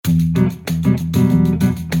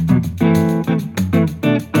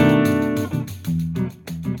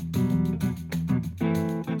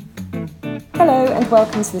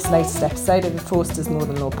welcome to this latest episode of the Forsters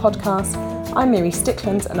Northern Law podcast. I'm Miri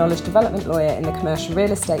Stickland, a knowledge development lawyer in the commercial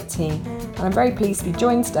real estate team, and I'm very pleased to be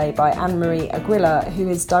joined today by Anne-Marie Aguilar, who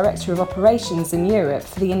is Director of Operations in Europe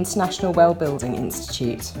for the International Well Building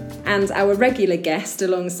Institute. And our regular guest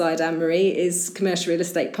alongside Anne-Marie is commercial real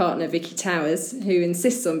estate partner Vicky Towers, who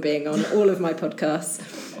insists on being on all of my podcasts.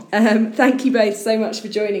 Thank you both so much for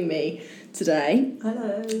joining me today.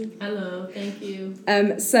 Hello, thank you.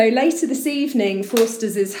 So later this evening,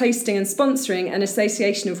 Forsters is hosting and sponsoring an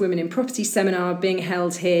Association of Women in Property seminar being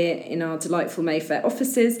held here in our delightful Mayfair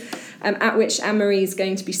offices, at which Anne-Marie is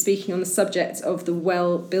going to be speaking on the subject of the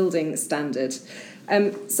well building standard.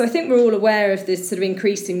 So I think we're all aware of this sort of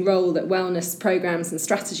increasing role that wellness programmes and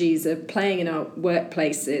strategies are playing in our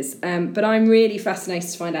workplaces, but I'm really fascinated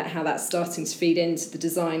to find out how that's starting to feed into the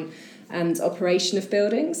design and operation of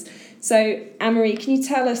buildings. So, Anne-Marie, can you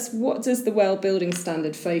tell us, what does the Well Building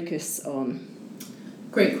Standard focus on?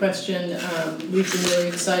 Great question. We've been really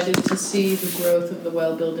excited to see the growth of the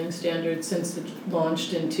Well Building Standard since it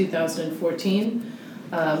launched in 2014.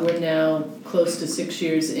 We're now close to 6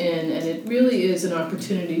 years in, and it really is an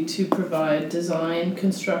opportunity to provide design,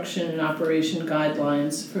 construction, and operation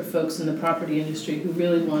guidelines for folks in the property industry who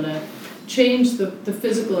really want to change the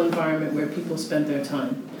physical environment where people spend their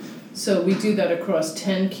time. So we do that across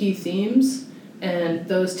 10 key themes, and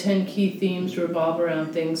those 10 key themes revolve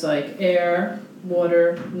around things like air,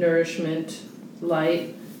 water, nourishment,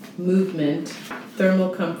 light, movement, thermal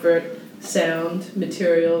comfort, sound,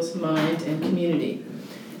 materials, mind, and community.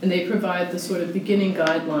 And they provide the sort of beginning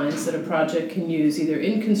guidelines that a project can use either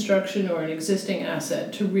in construction or an existing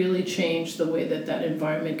asset to really change the way that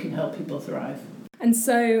environment can help people thrive. And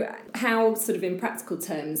so how, sort of in practical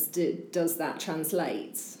terms, does that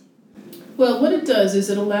translate? Well, what it does is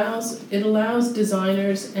it allows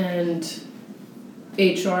designers and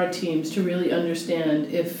HR teams to really understand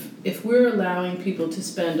if we're allowing people to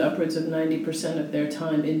spend upwards of 90% of their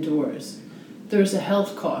time indoors, there's a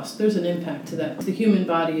health cost, there's an impact to that. The human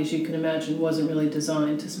body, as you can imagine, wasn't really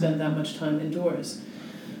designed to spend that much time indoors.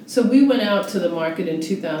 So we went out to the market in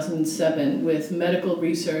 2007 with medical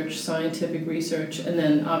research, scientific research, and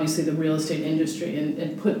then obviously the real estate industry,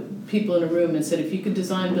 and put people in a room and said, if you could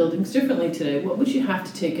design buildings differently today, what would you have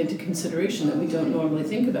to take into consideration that we don't normally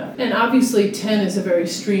think about? And obviously 10 is a very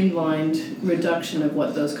streamlined reduction of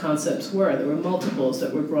what those concepts were. There were multiples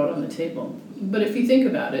that were brought on the table. But if you think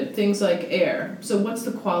about it, things like air. So what's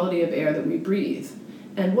the quality of air that we breathe?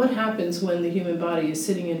 And what happens when the human body is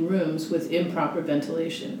sitting in rooms with improper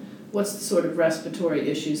ventilation? What's the sort of respiratory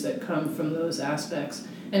issues that come from those aspects?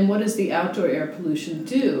 And what does the outdoor air pollution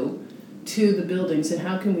do to the buildings? And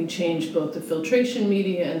how can we change both the filtration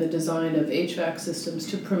media and the design of HVAC systems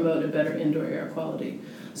to promote a better indoor air quality?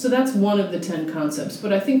 So that's one of the 10 concepts.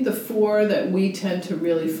 But I think the 4 that we tend to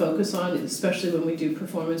really focus on, especially when we do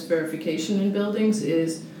performance verification in buildings,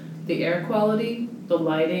 is the air quality, the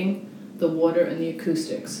lighting, the water, and the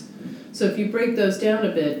acoustics. So if you break those down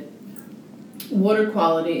a bit, water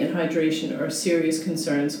quality and hydration are serious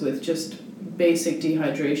concerns with just basic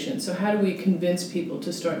dehydration. So how do we convince people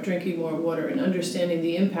to start drinking more water and understanding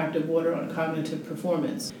the impact of water on cognitive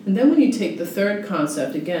performance? And then when you take the third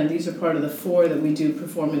concept, again, these are part of the 4 that we do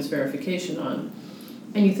performance verification on,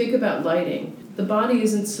 and you think about lighting. The body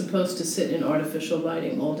isn't supposed to sit in artificial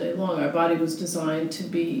lighting all day long. Our body was designed to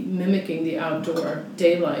be mimicking the outdoor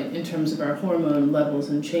daylight in terms of our hormone levels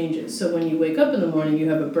and changes. So when you wake up in the morning, you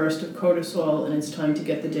have a burst of cortisol and it's time to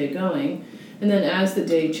get the day going. And then as the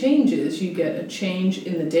day changes, you get a change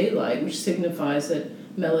in the daylight, which signifies that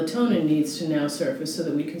melatonin needs to now surface so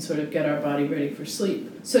that we can sort of get our body ready for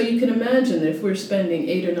sleep. So you can imagine that if we're spending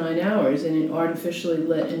 8 or 9 hours in artificially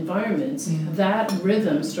lit environments, that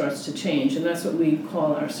rhythm starts to change, and that's what we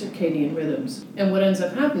call our circadian rhythms. And what ends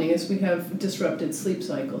up happening is we have disrupted sleep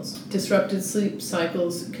cycles. Disrupted sleep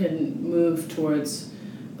cycles can move towards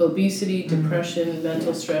obesity, depression,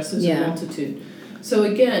 mental stress, there's a multitude. So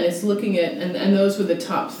again, it's looking at, and those were the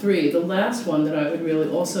top 3. The last one that I would really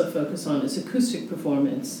also focus on is acoustic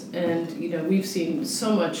performance. And, we've seen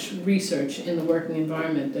so much research in the working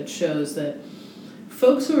environment that shows that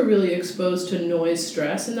folks who are really exposed to noise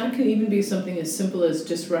stress, and that can even be something as simple as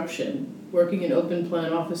disruption, working in open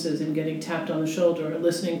plan offices and getting tapped on the shoulder or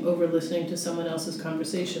over-listening to someone else's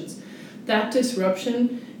conversations. That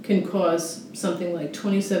disruption can cause something like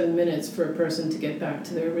 27 minutes for a person to get back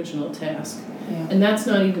to their original task. Yeah. And that's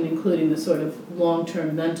not even including the sort of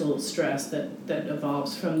long-term mental stress that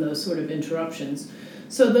evolves from those sort of interruptions.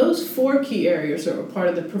 So those 4 key areas are part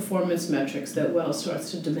of the performance metrics that WELL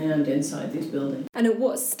starts to demand inside these buildings. And at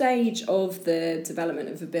what stage of the development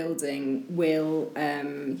of a building will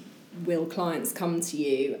will clients come to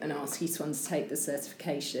you and ask you to undertake the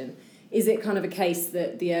certification? Is it kind of a case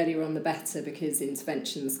that the earlier on the better because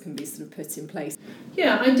interventions can be sort of put in place?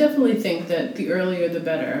 Yeah, I definitely think that the earlier the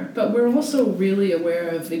better, but we're also really aware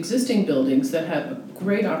of existing buildings that have a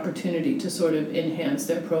great opportunity to sort of enhance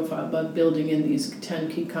their profile by building in these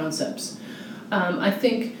 10 key concepts. I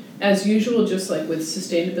think, as usual, just like with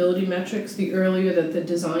sustainability metrics, the earlier that the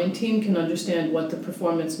design team can understand what the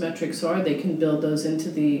performance metrics are, they can build those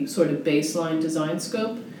into the sort of baseline design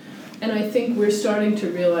scope. And I think we're starting to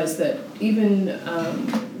realize that even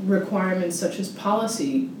requirements such as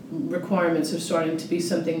policy requirements are starting to be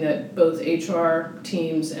something that both HR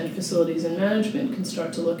teams and facilities and management can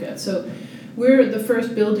start to look at. So we're the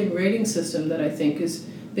first building rating system that I think has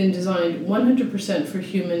been designed 100% for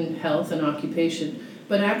human health and occupation,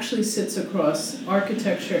 but actually sits across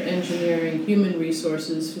architecture, engineering, human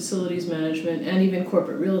resources, facilities management, and even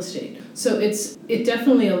corporate real estate. So it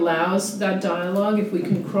definitely allows that dialogue. If we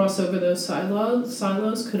can cross over those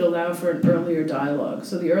silos could allow for an earlier dialogue.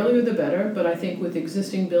 So the earlier the better, but I think with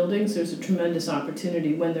existing buildings, there's a tremendous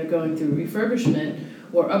opportunity when they're going through refurbishment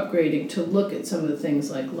or upgrading to look at some of the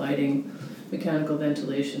things like lighting, mechanical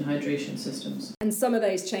ventilation, hydration systems. And some of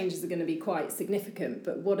those changes are going to be quite significant,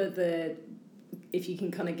 but what are if you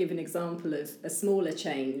can kind of give an example of a smaller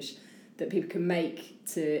change that people can make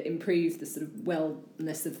to improve the sort of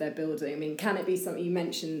wellness of their building? I mean, can it be something, you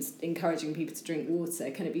mentioned encouraging people to drink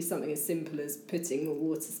water, can it be something as simple as putting more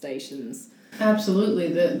water stations? Absolutely.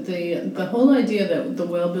 The whole idea that the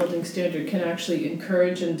well building standard can actually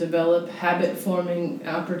encourage and develop habit forming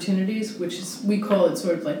opportunities, which is, we call it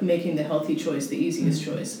sort of like making the healthy choice the easiest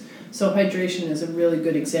choice. So hydration is a really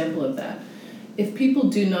good example of that. If people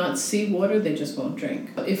do not see water, they just won't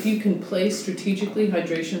drink. If you can place strategically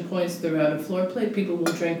hydration points throughout a floor plate, people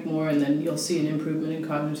will drink more, and then you'll see an improvement in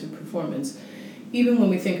cognitive performance. Even when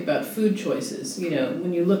we think about food choices,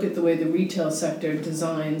 when you look at the way the retail sector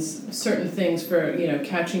designs certain things for,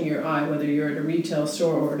 catching your eye, whether you're at a retail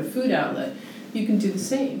store or at a food outlet, you can do the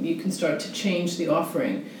same. You can start to change the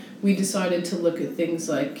offering. We decided to look at things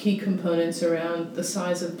like key components around the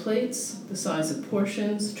size of plates, the size of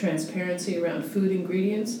portions, transparency around food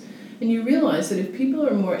ingredients. And you realize that if people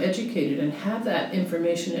are more educated and have that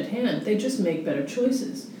information at hand, they just make better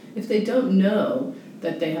choices. If they don't know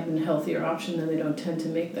that they have a healthier option, then they don't tend to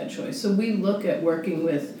make that choice. So we look at working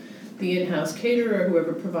with the in-house caterer,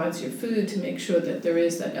 whoever provides your food, to make sure that there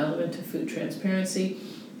is that element of food transparency.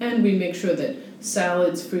 And we make sure that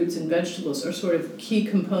salads, fruits, and vegetables are sort of key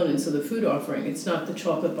components of the food offering. It's not the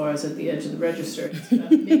chocolate bars at the edge of the register. It's about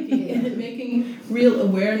making real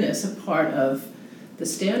awareness a part of the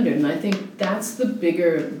standard. And I think that's the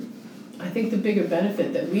bigger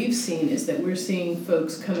benefit that we've seen is that we're seeing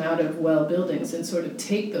folks come out of well buildings and sort of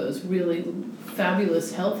take those really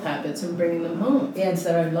fabulous health habits and bringing them home. Yeah, into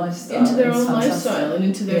their own lifestyle. Into their own lifestyle and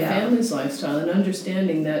into their family's lifestyle, and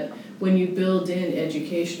understanding that when you build in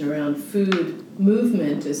education around food,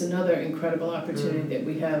 movement is another incredible opportunity that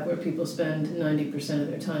we have, where people spend 90% of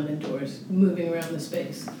their time indoors, moving around the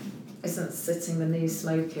space. Isn't sitting the new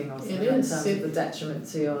smoking or something in terms of the detriment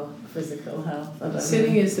to your physical health?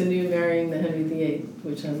 Sitting is the new marrying the Henry VIII,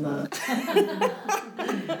 which I love.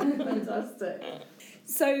 Fantastic.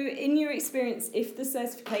 So in your experience, if the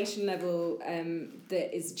certification level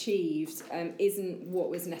that is achieved isn't what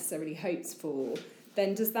was necessarily hoped for,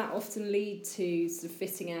 then does that often lead to sort of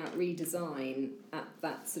fitting out redesign at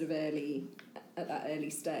that early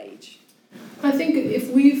stage? I think if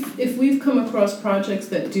we've come across projects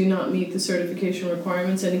that do not meet the certification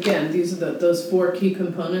requirements, and again, these are those 4 key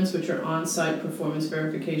components, which are on-site performance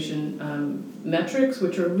verification metrics,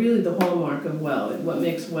 which are really the hallmark of WELL, what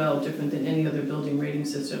makes WELL different than any other building rating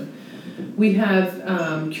system. We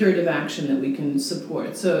have curative action that we can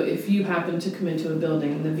support. So if you happen to come into a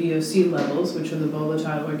building and the VOC levels, which are the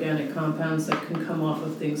volatile organic compounds that can come off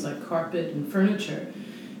of things like carpet and furniture,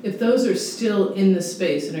 if those are still in the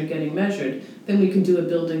space and are getting measured, then we can do a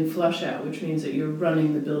building flush out, which means that you're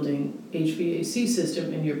running the building HVAC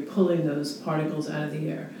system and you're pulling those particles out of the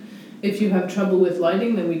air. If you have trouble with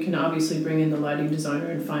lighting, then we can obviously bring in the lighting designer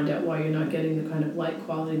and find out why you're not getting the kind of light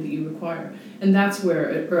quality that you require. And that's where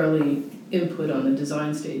early input on the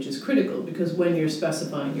design stage is critical, because when you're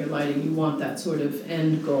specifying your lighting, you want that sort of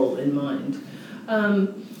end goal in mind.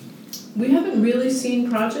 We haven't really seen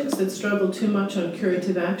projects that struggle too much on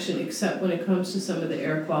curative action, except when it comes to some of the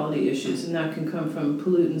air quality issues, and that can come from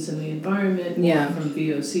pollutants in the environment or from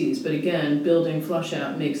VOCs. But again, building flush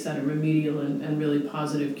out makes that a remedial and really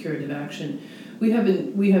positive curative action. We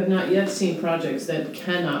have not yet seen projects that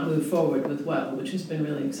cannot move forward with WELL, which has been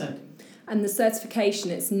really exciting. And the certification,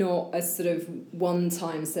 it's not a sort of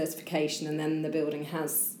one-time certification and then the building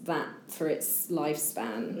has that for its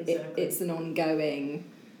lifespan. Exactly. It's an ongoing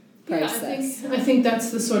process. I think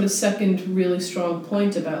that's the sort of second really strong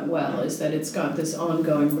point about WELL, is that it's got this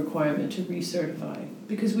ongoing requirement to recertify.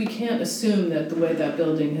 Because we can't assume that the way that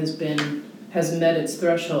building has met its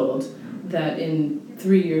threshold, that in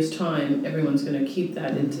 3 years' time everyone's going to keep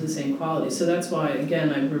that into the same quality. So that's why,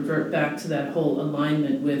 again, I revert back to that whole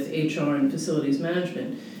alignment with HR and facilities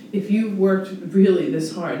management. If you've worked really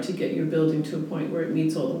this hard to get your building to a point where it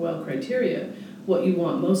meets all the WELL criteria, what you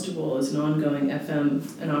want most of all is an ongoing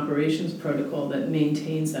FM and operations protocol that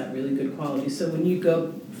maintains that really good quality. So when you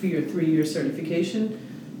go for your 3-year certification,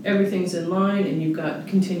 everything's in line and you've got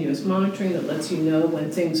continuous monitoring that lets you know when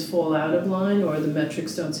things fall out of line or the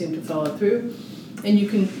metrics don't seem to follow through. And you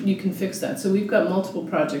can fix that. So we've got multiple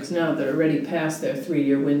projects now that are already past their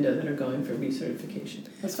 3-year window that are going for recertification.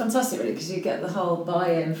 It's fantastic, really, because you get the whole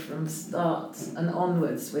buy-in from start and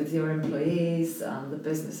onwards with your employees and the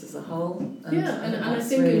business as a whole. And I that's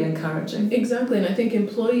think really encouraging. Exactly, and I think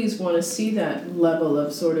employees want to see that level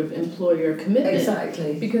of sort of employer commitment.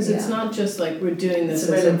 Exactly. Because it's not just like we're doing this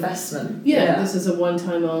it's a real investment. This is a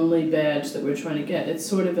one-time only badge that we're trying to get. It's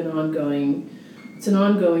sort of an ongoing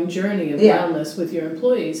journey of wellness with your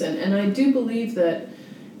employees. And I do believe that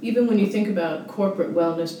even when you think about corporate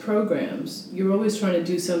wellness programs, you're always trying to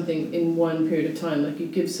do something in one period of time. Like you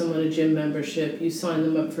give someone a gym membership, you sign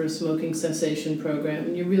them up for a smoking cessation program,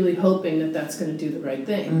 and you're really hoping that that's going to do the right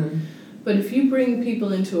thing. Mm. But if you bring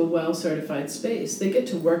people into a WELL-certified space, they get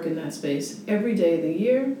to work in that space every day of the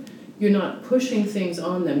year. You're not pushing things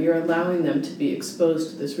on them. You're allowing them to be exposed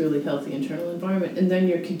to this really healthy internal environment, and then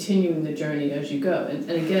you're continuing the journey as you go. And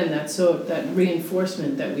again, that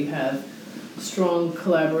reinforcement that we have strong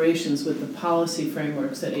collaborations with the policy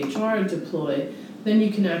frameworks that HR deploy, then you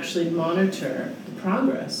can actually monitor the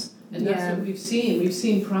progress. And that's what we've seen. We've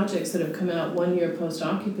seen projects that have come out 1 year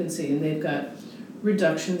post-occupancy, and they've got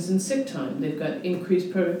reductions in sick time. They've got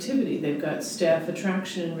increased productivity. They've got staff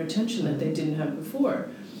attraction and retention that they didn't have before.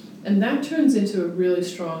 And that turns into a really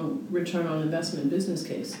strong return on investment business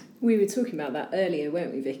case. We were talking about that earlier,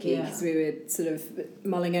 weren't we, Vicky? Because we were sort of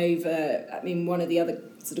mulling over, I mean, one of the other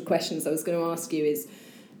sort of questions I was going to ask you is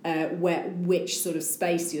which sort of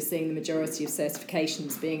space you're seeing the majority of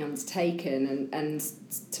certifications being undertaken, and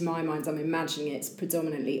to my mind I'm imagining it's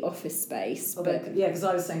predominantly office space. Because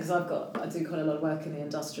I was saying, I do quite a lot of work in the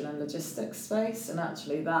industrial and logistics space, and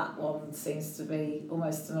actually that one seems to be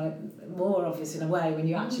almost more obvious in a way when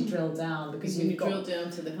you actually drill down, because you drill down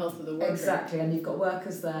to the health of the worker. Exactly, and you've got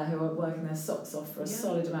workers there who are working their socks off for a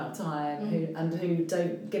solid amount of time, who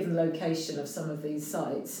don't, given the location of some of these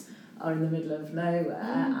sites, are in the middle of nowhere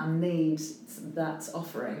and need that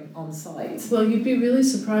offering on site. Well, you'd be really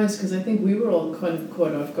surprised, because I think we were all kind of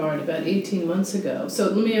caught off guard about 18 months ago. So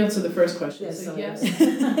let me answer the first question. Yes,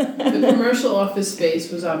 the commercial office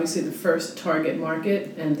space was obviously the first target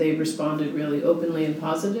market, and they responded really openly and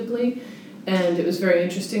positively. And it was very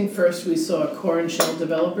interesting. First, we saw core and shell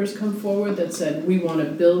developers come forward that said, we want to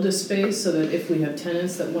build a space so that if we have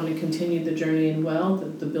tenants that want to continue the journey in WELL,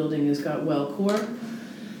 that the building has got WELL core.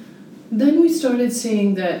 Then we started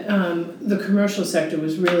seeing that the commercial sector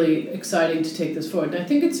was really exciting to take this forward. And I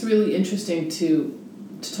think it's really interesting to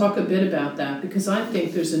talk a bit about that, because I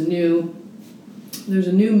think there's a new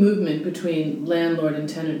movement between landlord and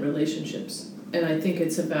tenant relationships. And I think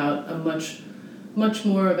it's about a much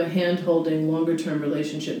more of a hand-holding, longer-term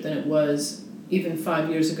relationship than it was even 5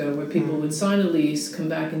 years ago, where people would sign a lease, come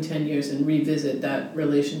back in 10 years and revisit that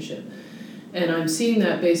relationship. And I'm seeing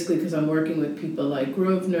that basically because I'm working with people like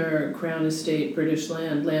Grosvenor, Crown Estate, British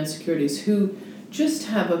Land, Land Securities, who just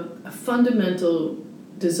have a fundamental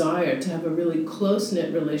desire to have a really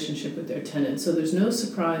close-knit relationship with their tenants. So there's no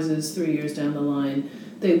surprises 3 years down the line.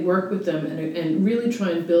 They work with them and really try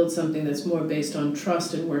and build something that's more based on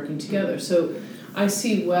trust and working together. So I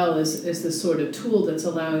see WELL as the sort of tool that's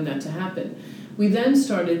allowing that to happen. We then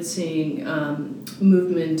started seeing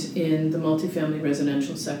movement in the multifamily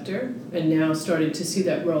residential sector, and now started to see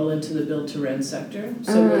that roll into the build-to-rent sector.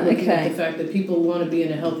 So we're looking at the fact that people want to be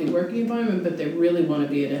in a healthy working environment, but they really want to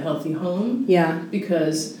be in a healthy home. Yeah.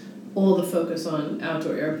 Because all the focus on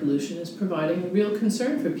outdoor air pollution is providing a real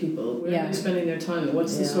concern for people. Where are they spending their time, and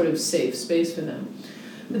what's the sort of safe space for them?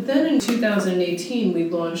 But then in 2018, we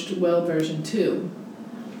launched WELL version 2.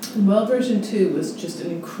 And WELL version 2 was just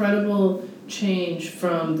an incredible change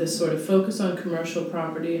from this sort of focus on commercial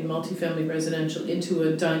property and multifamily residential into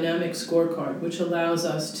a dynamic scorecard, which allows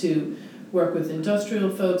us to work with industrial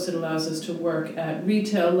folks, it allows us to work at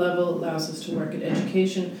retail level, it allows us to work at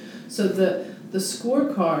education. So the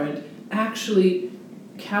scorecard actually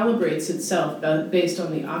calibrates itself based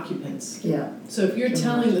on the occupants. Yeah. So if you're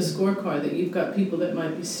telling the scorecard that you've got people that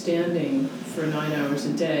might be standing for 9 hours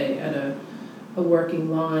a day at a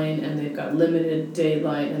working line, and they've got limited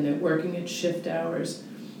daylight and they're working at shift hours,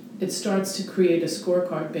 it starts to create a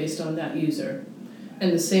scorecard based on that user.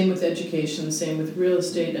 And the same with education, the same with real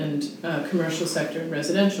estate and commercial sector and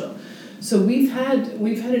residential. So we've had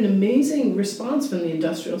an amazing response from the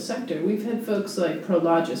industrial sector. We've had folks like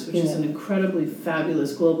Prologis, which is an incredibly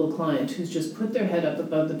fabulous global client, who's just put their head up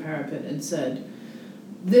above the parapet and said,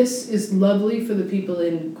 this is lovely for the people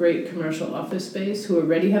in great commercial office space who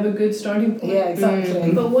already have a good starting point. Yeah,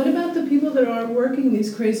 exactly. But what about the people that are working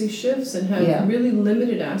these crazy shifts and have really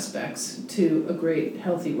limited aspects to a great,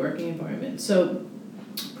 healthy working environment? So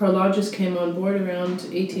Prologis came on board around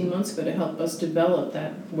 18 months ago to help us develop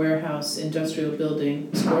that warehouse industrial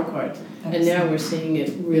building scorecard. Excellent. And now we're seeing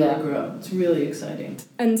it really grow. It's really exciting.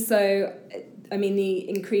 And so, I mean, the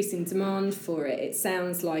increasing demand for it, it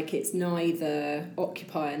sounds like it's neither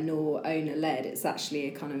occupier nor owner-led. It's actually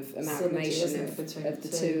a kind of amalgamation of the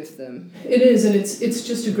two of them. It is, and it's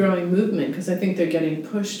just a growing movement, because I think they're getting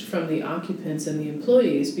pushed from the occupants and the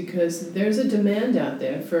employees, because there's a demand out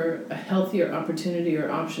there for a healthier opportunity or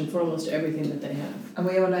option for almost everything that they have. And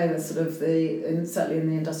we all know that sort of certainly in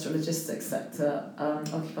the industrial logistics sector,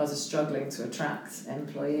 occupiers are struggling to attract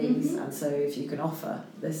employees, and so if you can offer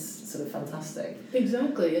this sort of fantastic.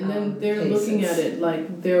 Exactly, and then they're looking at it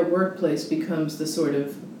like their workplace becomes the sort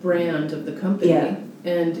of brand of the company. Yeah.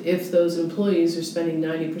 And if those employees are spending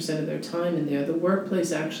 90% of their time in there, the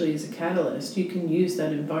workplace actually is a catalyst. You can use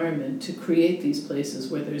that environment to create these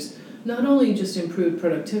places where there's not only just improved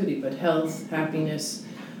productivity, but health, happiness,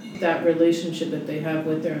 that relationship that they have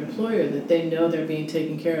with their employer, that they know they're being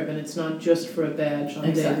taken care of, and it's not just for a badge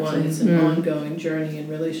on day one, it's an ongoing journey and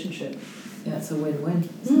relationship. Yeah, it's a win-win,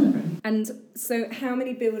 isn't it, really? And so how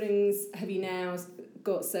many buildings have you now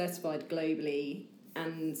got certified globally,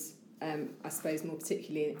 and I suppose more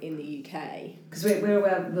particularly in the UK? Because we're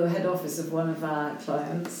aware the head office of one of our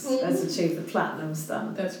clients has achieved the platinum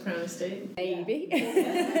stamp. That's Crown Estate. Maybe.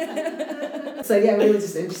 So we were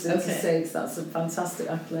just interested to see, because that's a fantastic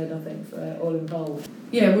accolade, I think, for all involved.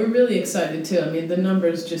 Yeah, we're really excited too. I mean, the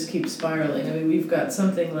numbers just keep spiraling. I mean, we've got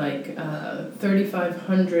something like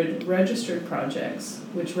 3,500 registered projects,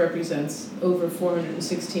 which represents over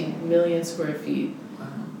 416 million square feet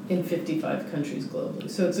in 55 countries globally.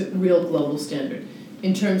 So it's a real global standard.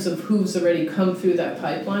 In terms of who's already come through that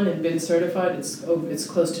pipeline and been certified, it's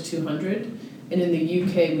close to 200. And in the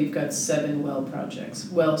UK, we've got 7 WELL projects,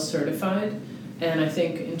 WELL certified. And I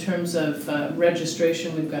think in terms of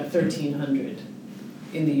registration, we've got 1,300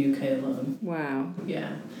 in the UK alone. Wow.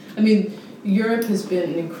 Yeah. I mean, Europe has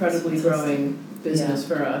been an incredibly growing business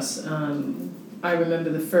for us. I remember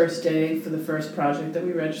the first day for the first project that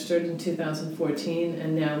we registered in 2014,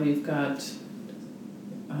 and now we've got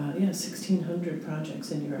 1,600 projects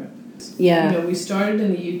in Europe. Yeah. You know, we started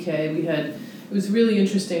in the UK. It was really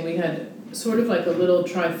interesting. We had sort of like a little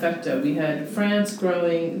trifecta. We had France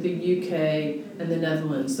growing, the UK, and the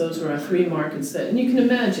Netherlands. Those were our 3 markets and you can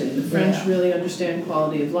imagine, the French really understand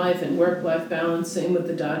quality of life and work-life balance, same with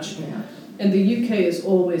the Dutch. Yeah. And the UK has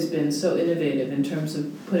always been so innovative in terms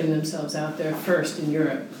of putting themselves out there first in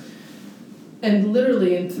Europe. And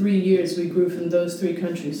literally in 3 years, we grew from those 3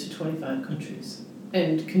 countries to 25 countries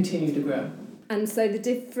and continue to grow. And so the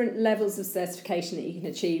different levels of certification that you can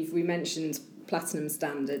achieve, we mentioned Platinum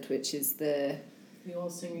Standard, which is the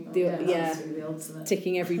all-singing, the ultimate.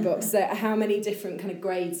 Ticking every box. So how many different kind of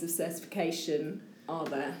grades of certification are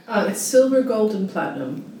there? It's silver, gold, and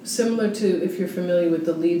platinum. Similar to, if you're familiar with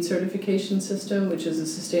the LEED certification system, which is a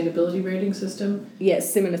sustainability rating system. Yeah, it's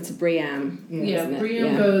similar to BREEAM.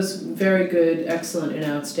 BREEAM goes very good, excellent, and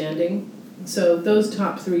outstanding. So those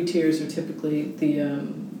top 3 tiers are typically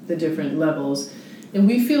the different levels. And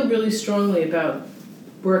we feel really strongly about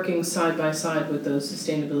working side by side with those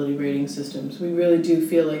sustainability rating systems. We really do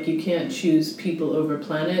feel like you can't choose people over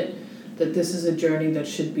planet, that this is a journey that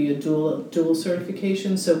should be a dual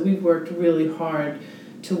certification. So we've worked really hard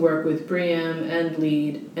to work with BREEAM and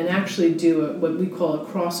LEED and actually do what we call a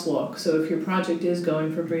crosswalk. So if your project is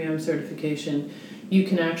going for BREEAM certification, you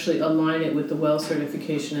can actually align it with the WELL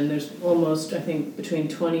certification, and there's almost, I think, between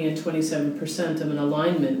 20 and 27% of an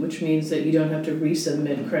alignment, which means that you don't have to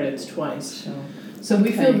resubmit credits twice. Sure. So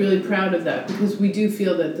we feel really proud of that, because we do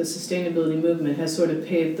feel that the sustainability movement has sort of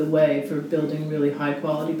paved the way for building really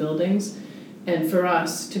high-quality buildings. And for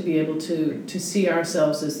us to be able to see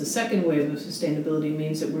ourselves as the second wave of sustainability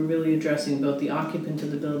means that we're really addressing both the occupant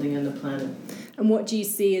of the building and the planet. And what do you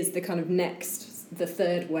see as the kind of the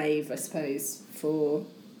third wave, I suppose, for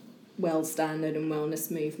well standard and wellness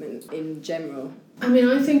movement in general? I mean,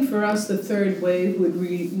 I think for us the third wave would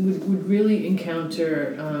really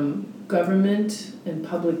encounter government and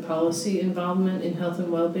public policy involvement in health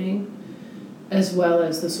and well-being, as well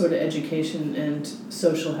as the sort of education and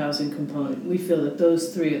social housing component. We feel that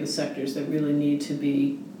those three are the sectors that really need to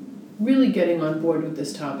be really getting on board with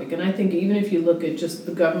this topic. And I think even if you look at just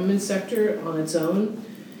the government sector on its own,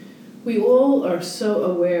 we all are so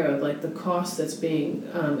aware of like the cost that's being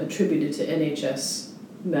attributed to NHS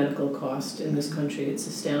medical cost in this country. It's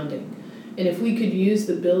astounding. And if we could use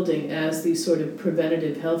the building as these sort of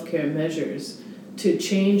preventative healthcare measures to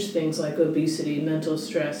change things like obesity, mental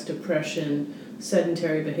stress, depression,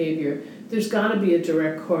 sedentary behavior, there's got to be a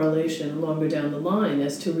direct correlation longer down the line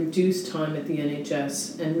as to reduced time at the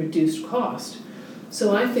NHS and reduced cost.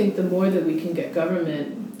 So I think the more that we can get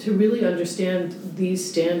government to really understand these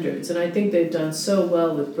standards, and I think they've done so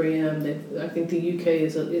well with BREEAM. I think the UK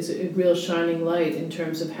is a real shining light in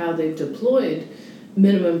terms of how they've deployed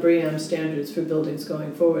minimum BREEAM standards for buildings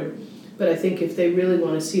going forward. But I think if they really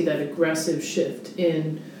want to see that aggressive shift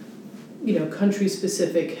in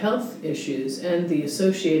country-specific health issues and the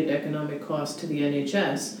associated economic cost to the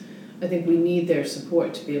NHS, I think we need their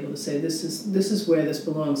support to be able to say this is where this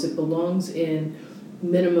belongs. It belongs in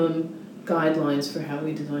minimum guidelines for how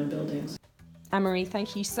we design buildings. Anne-Marie,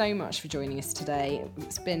 thank you so much for joining us today.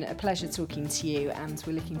 It's been a pleasure talking to you, and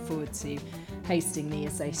we're looking forward to hosting the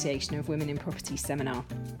Association of Women in Property seminar.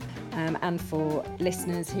 And for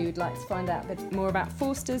listeners who would like to find out a bit more about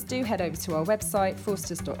Forsters, do head over to our website,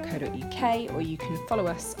 forsters.co.uk, or you can follow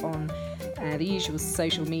us on the usual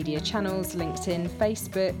social media channels, LinkedIn,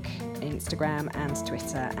 Facebook, Instagram and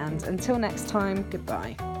Twitter. And until next time,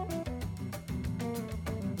 goodbye.